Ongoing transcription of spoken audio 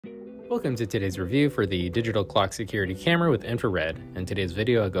Welcome to today's review for the digital clock security camera with infrared. In today's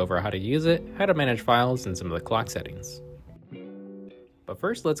video, I'll go over how to use it, how to manage files, and some of the clock settings. But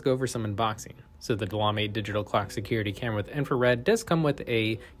first, let's go over some unboxing. So the Delamate digital clock security camera with infrared does come with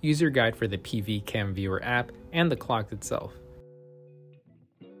a user guide for the PV Cam Viewer app and the clock itself.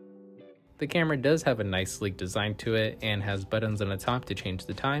 The camera does have a nice sleek design to it and has buttons on the top to change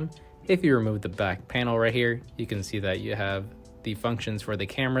the time. If you remove the back panel right here, you can see that you have the functions for the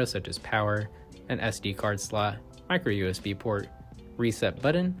camera such as power, an SD card slot, micro USB port, reset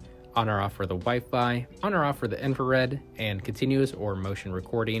button, on or off for the Wi-Fi, on or off for the infrared, and continuous or motion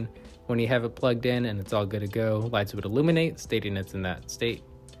recording. When you have it plugged in and it's all good to go, lights would illuminate stating it's in that state.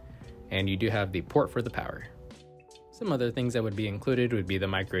 And you do have the port for the power. Some other things that would be included would be the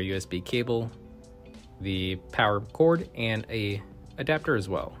micro USB cable, the power cord, and a adapter as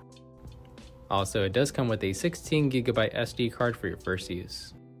well. Also, it does come with a 16GB SD card for your first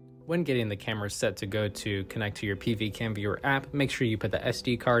use. When getting the camera set to go to connect to your PV Cam Viewer app, make sure you put the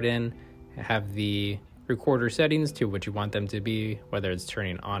SD card in, have the recorder settings to what you want them to be, whether it's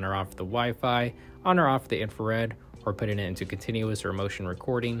turning on or off the Wi-Fi, on or off the infrared, or putting it into continuous or motion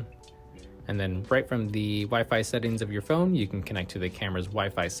recording. And then right from the Wi-Fi settings of your phone, you can connect to the camera's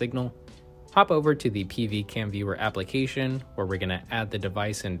Wi-Fi signal. Hop over to the PV Cam Viewer application where we're going to add the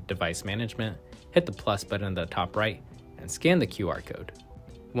device and device management, hit the plus button in the top right, and scan the QR code.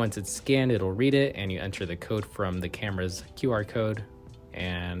 Once it's scanned, it'll read it and you enter the code from the camera's QR code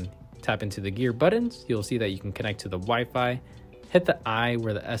and tap into the gear buttons. You'll see that you can connect to the Wi-Fi, hit the I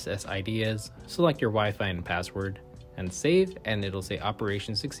where the SSID is, select your Wi-Fi and password, and save, and it'll say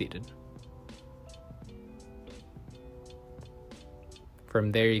operation succeeded. From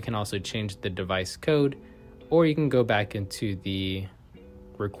there, you can also change the device code, or you can go back into the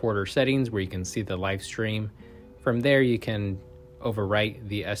recorder settings where you can see the live stream. From there, you can overwrite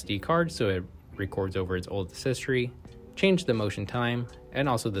the SD card so it records over its oldest history, change the motion time, and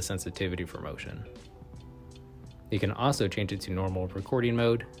also the sensitivity for motion. You can also change it to normal recording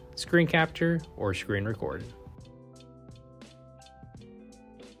mode, screen capture, or screen record.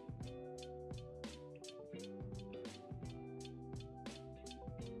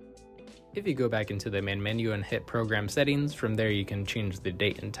 If you go back into the main menu and hit program settings, from there you can change the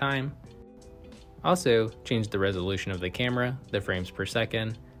date and time. Also change the resolution of the camera, the frames per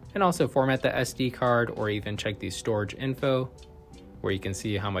second, and also format the SD card or even check the storage info where you can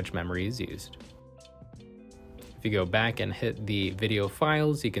see how much memory is used. If you go back and hit the video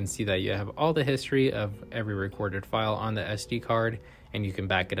files, you can see that you have all the history of every recorded file on the SD card, and you can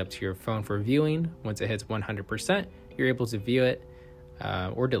back it up to your phone for viewing. Once it hits 100%, you're able to view it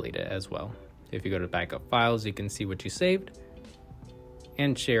or delete it as well. If you go to backup files, you can see what you saved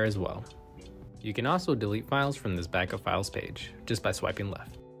and share as well. You can also delete files from this backup files page just by swiping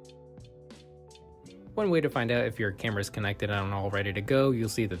left. One way to find out if your camera is connected and all ready to go, you'll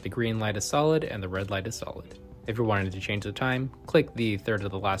see that the green light is solid and the red light is solid. If you're wanting to change the time, click the third to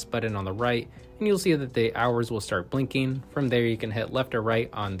the last button on the right and you'll see that the hours will start blinking. From there you can hit left or right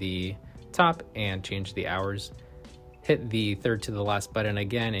on the top and change the hours. Hit the third to the last button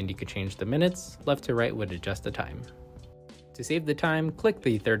again and you can change the minutes. Left to right would adjust the time. To save the time, click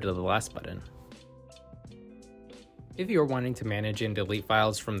the third to the last button. If you're wanting to manage and delete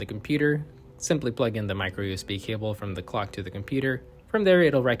files from the computer, simply plug in the micro USB cable from the clock to the computer. From there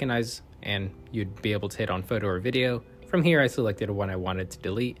it'll recognize and you'd be able to hit on photo or video. From here I selected one I wanted to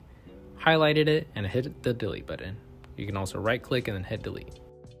delete, highlighted it, and hit the delete button. You can also right click and then hit delete.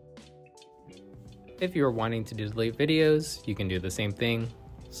 If you're wanting to delete videos, you can do the same thing.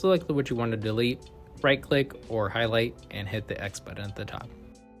 Select what you want to delete, right click or highlight, and hit the X button at the top.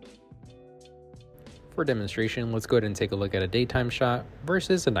 For demonstration, let's go ahead and take a look at a daytime shot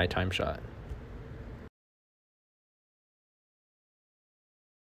versus a nighttime shot.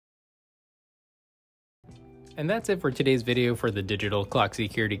 And that's it for today's video for the digital clock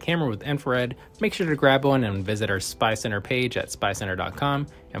security camera with infrared. Make sure to grab one and visit our SpyCentre page at SpyCentre.com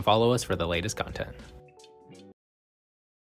and follow us for the latest content.